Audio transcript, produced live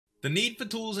The need for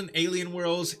tools in alien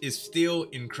worlds is still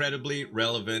incredibly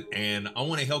relevant, and I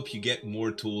want to help you get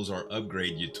more tools or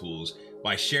upgrade your tools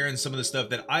by sharing some of the stuff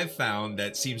that I've found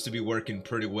that seems to be working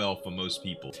pretty well for most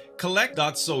people.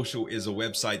 Collect.social is a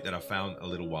website that I found a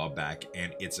little while back,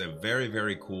 and it's a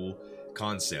very cool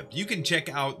concept. You can check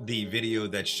out the video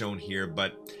that's shown here,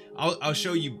 but I'll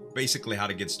show you basically how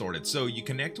to get started. So you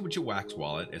connect with your Wax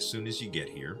wallet as soon as you get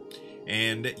here,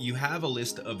 and you have a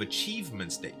list of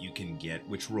achievements that you can get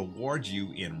which rewards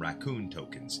you in Racoon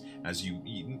tokens. As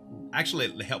actually,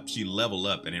 it helps you level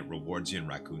up and it rewards you in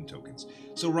Racoon tokens.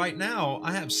 So right now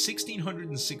I have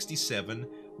 1,667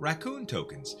 Racoon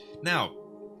tokens. Now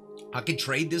I can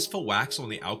trade this for Wax on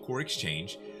the Alcor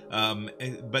exchange,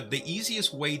 but the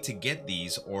easiest way to get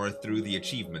these are through the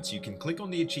achievements. You can click on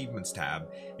the achievements tab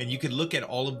and you can look at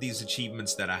all of these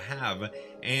achievements that I have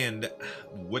and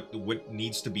what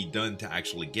needs to be done to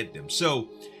actually get them. So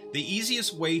the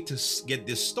easiest way to get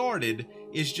this started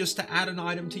is just to add an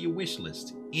item to your wish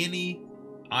list. Any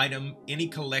item, any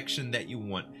collection that you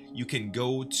want. You can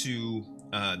go to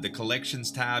the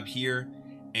collections tab here,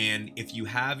 and if you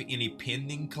have any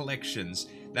pending collections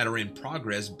that are in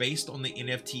progress based on the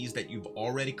NFTs that you've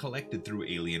already collected through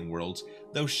Alien Worlds,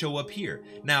 they'll show up here.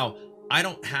 Now, I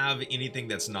don't have anything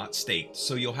that's not staked,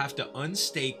 so you'll have to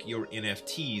unstake your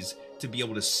NFTs to be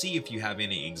able to see if you have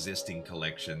any existing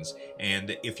collections.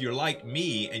 And if you're like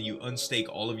me and you unstake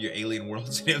all of your Alien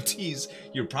Worlds NFTs,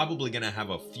 you're probably gonna have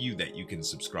a few that you can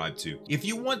subscribe to. If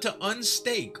you want to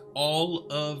unstake all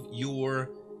of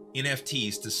your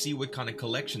NFTs to see what kind of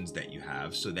collections that you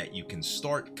have so that you can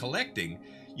start collecting,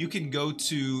 you can go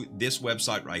to this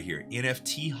website right here,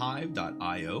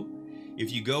 nfthive.io.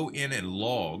 If you go in and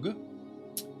log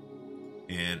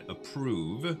and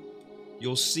approve,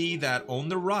 you'll see that on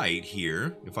the right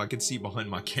here, if I can see behind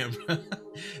my camera,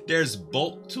 there's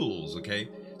bulk tools, okay?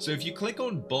 So if you click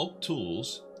on bulk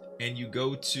tools and you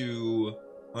go to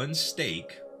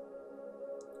unstake,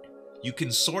 you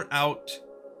can sort out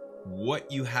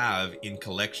what you have in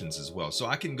collections as well. So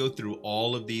I can go through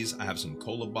all of these. I have some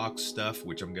cola box stuff,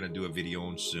 which I'm going to do a video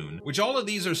on soon, which all of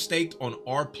these are staked on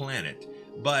our planet.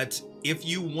 But if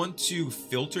you want to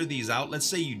filter these out, let's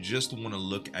say you just want to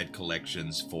look at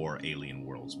collections for Alien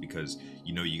Worlds because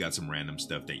you know you got some random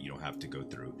stuff that you don't have to go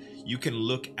through. You can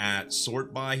look at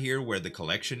sort by here where the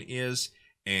collection is,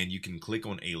 and you can click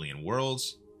on Alien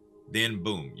Worlds. Then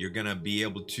boom, you're gonna be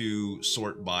able to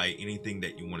sort by anything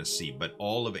that you want to see, but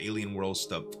all of Alien World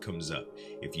stuff comes up.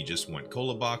 If you just want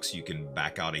cola box, you can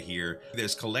back out of here.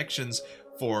 There's collections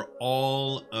for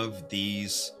all of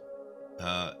these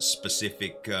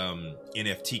specific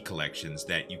NFT collections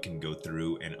that you can go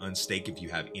through and unstake if you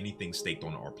have anything staked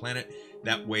on our planet.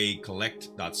 That way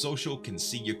collect.social can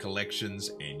see your collections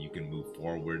and you can move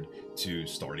forward to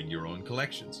starting your own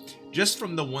collections. Just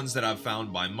from the ones that I've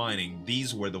found by mining,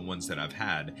 these were the ones that I've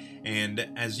had. And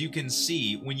as you can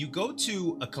see, when you go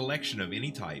to a collection of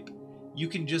any type, you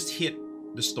can just hit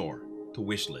the store to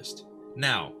wish list.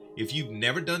 Now, if you've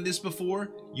never done this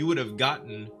before, you would have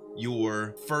gotten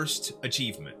your first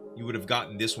achievement. You would have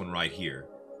gotten this one right here.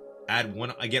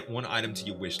 Get one item to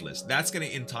your wish list. That's going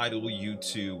to entitle you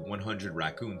to 100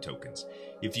 Racoon tokens.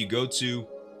 If you go to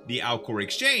the Alcor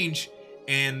exchange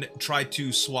and try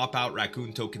to swap out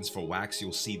Racoon tokens for Wax,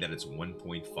 you'll see that it's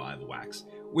 1.5 Wax,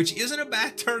 which isn't a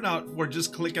bad turnout for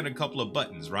just clicking a couple of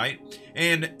buttons, right?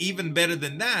 And even better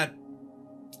than that,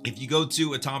 if you go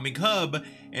to Atomic Hub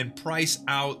and price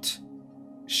out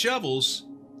shovels,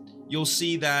 you'll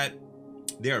see that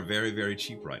they are very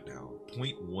cheap right now,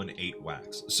 0.18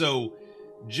 Wax. So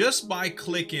just by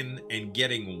clicking and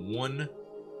getting one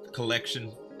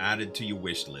collection added to your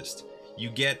wish list, you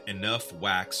get enough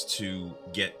Wax to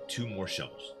get 2 more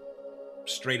shovels.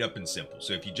 Straight up and simple.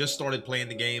 So if you just started playing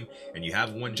the game and you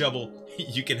have 1 shovel,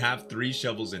 you can have 3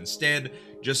 shovels instead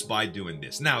just by doing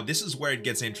this. Now, this is where it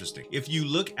gets interesting. If you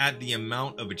look at the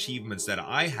amount of achievements that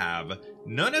I have,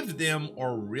 none of them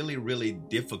are really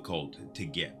difficult to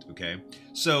get, okay?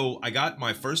 So I got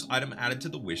my first item added to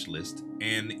the wish list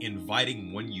and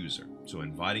inviting 1 user. So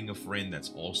inviting a friend that's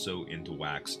also into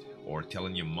Wax, or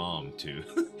telling your mom to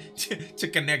to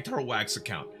connect her Wax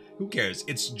account. Who cares?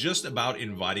 It's just about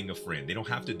inviting a friend. They don't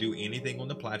have to do anything on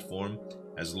the platform.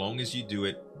 As long as you do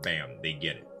it, bam, they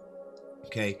get it.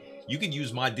 Okay, you can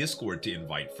use my Discord to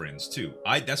invite friends too.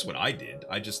 That's what I did.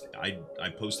 I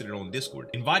posted it on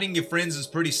Discord. Inviting your friends is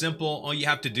pretty simple. All you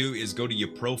have to do is go to your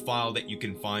profile that you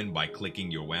can find by clicking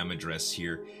your WAM address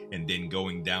here and then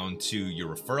going down to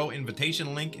your referral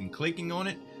invitation link and clicking on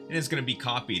it. And it's going to be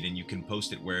copied and you can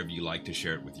post it wherever you like to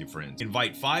share it with your friends.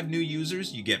 Invite 5 new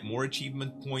users, you get more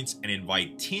achievement points, and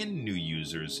invite 10 new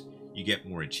users, you get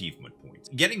more achievement points.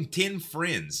 Getting 10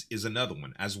 friends is another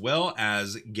one, as well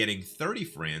as getting 30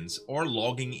 friends or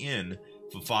logging in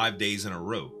for 5 days in a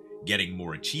row, getting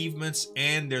more achievements,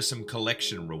 and there's some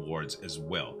collection rewards as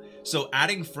well. So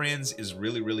adding friends is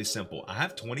really simple. I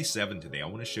have 27 today. I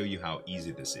want to show you how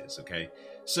easy this is, okay?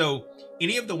 So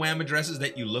any of the WAM addresses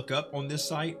that you look up on this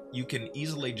site, you can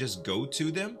easily just go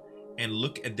to them and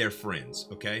look at their friends,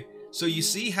 okay? So you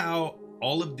see how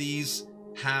all of these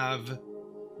have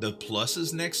the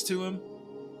pluses next to them?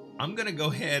 I'm gonna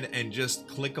go ahead and just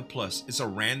click a plus. It's a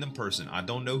random person. I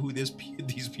don't know who these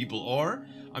people are.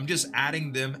 I'm just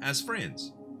adding them as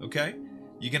friends, okay?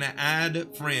 You're gonna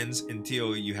add friends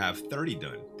until you have 30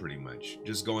 done, pretty much.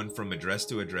 Just going from address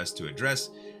to address to address,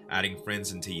 adding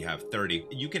friends until you have 30.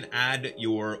 You can add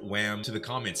your WAM to the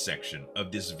comments section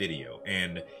of this video.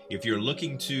 And if you're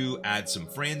looking to add some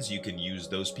friends, you can use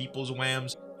those people's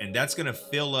WAMs, and that's gonna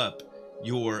fill up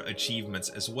your achievements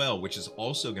as well, which is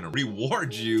also going to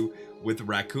reward you with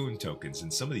Racoon tokens.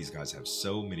 And some of these guys have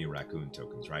so many Racoon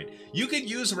tokens, right? You can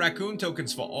use Racoon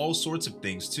tokens for all sorts of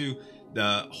things too.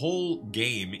 The whole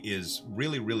game is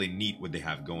really neat what they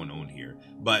have going on here.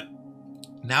 But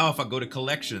now if I go to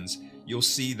collections, you'll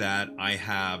see that I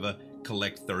have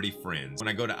collect 30 friends. When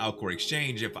I go to Alcor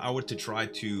Exchange, if I were to try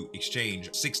to exchange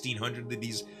 1,600 of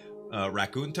these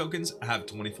Racoon tokens, I have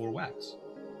 24 wax.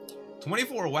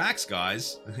 24 wax,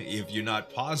 guys, if you're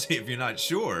not positive, if you're not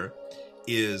sure,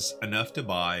 is enough to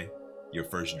buy your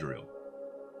first drill.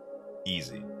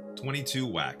 Easy. 22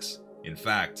 wax. In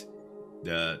fact,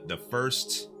 the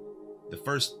first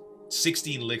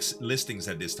 16 listings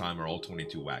at this time are all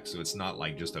 22 wax. So it's not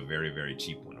like just a very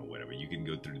cheap one or whatever. You can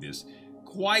go through this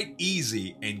quite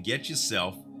easy and get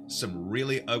yourself some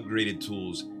really upgraded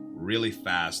tools really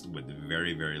fast with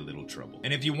very little trouble.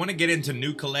 And if you want to get into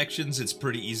new collections, it's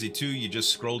pretty easy too. You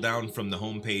just scroll down from the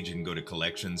home page and go to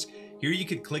collections. Here you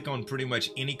could click on pretty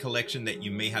much any collection that you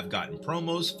may have gotten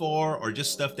promos for, or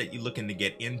just stuff that you're looking to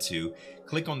get into.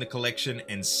 Click on the collection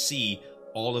and see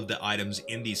all of the items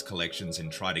in these collections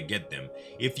and try to get them.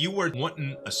 If you were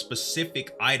wanting a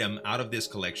specific item out of this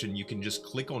collection, you can just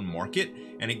click on market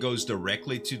and it goes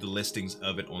directly to the listings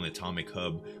of it on Atomic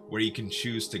Hub, where you can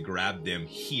choose to grab them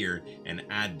here and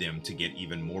add them to get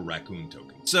even more Racoon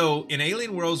tokens. So in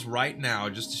Alien Worlds right now,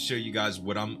 just to show you guys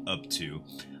what I'm up to,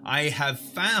 I have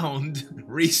found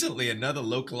recently another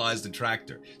localized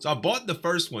attractor. So I bought the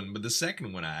first one, but the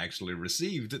second one I actually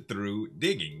received through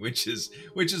digging, which is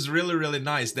really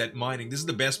nice. That mining, this is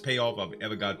the best payoff I've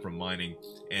ever got from mining,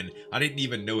 and I didn't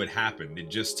even know it happened.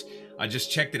 I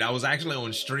just checked it. I was actually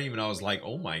on stream and I was like,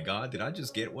 oh my god, did I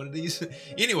just get one of these?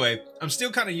 Anyway, I'm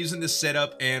still kind of using this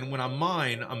setup, and when I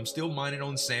mine, I'm still mining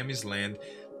on Sammy's land.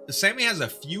 Sammy has a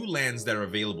few lands that are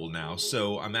available now,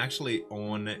 so I'm actually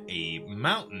on a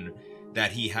mountain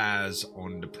that he has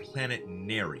on the planet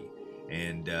Neri.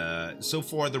 And so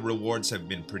far the rewards have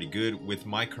been pretty good. With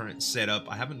my current setup,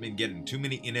 I haven't been getting too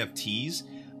many NFTs,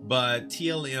 but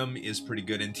TLM is pretty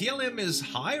good, and TLM is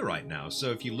high right now.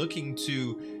 So if you're looking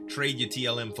to trade your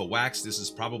TLM for wax, this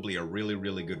is probably a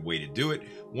really good way to do it.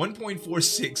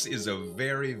 1.46 is a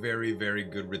very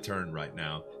good return right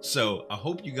now. So I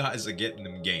hope you guys are getting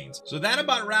them gains. So that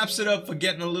about wraps it up for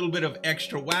getting a little bit of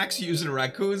extra wax using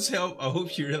Racoon's help. I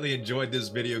hope you really enjoyed this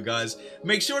video, guys.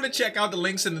 Make sure to check out the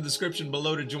links in the description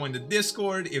below to join the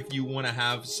Discord if you want to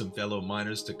have some fellow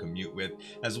miners to commute with,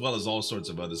 as well as all sorts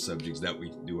of other subjects that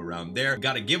we do around there.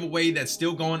 Got a giveaway that's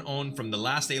still going on from the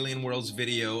last Alien Worlds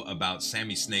video about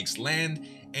Sammy Snake's land,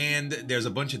 and there's a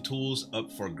bunch of tools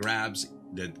up for grabs.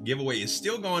 The giveaway is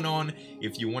still going on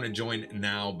if you want to join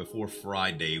now before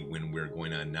Friday, when we're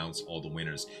going to announce all the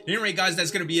winners. Anyway, guys,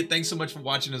 that's going to be it. Thanks so much for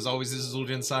watching. As always, this is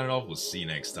Zueljin signing off. We'll see you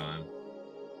next time.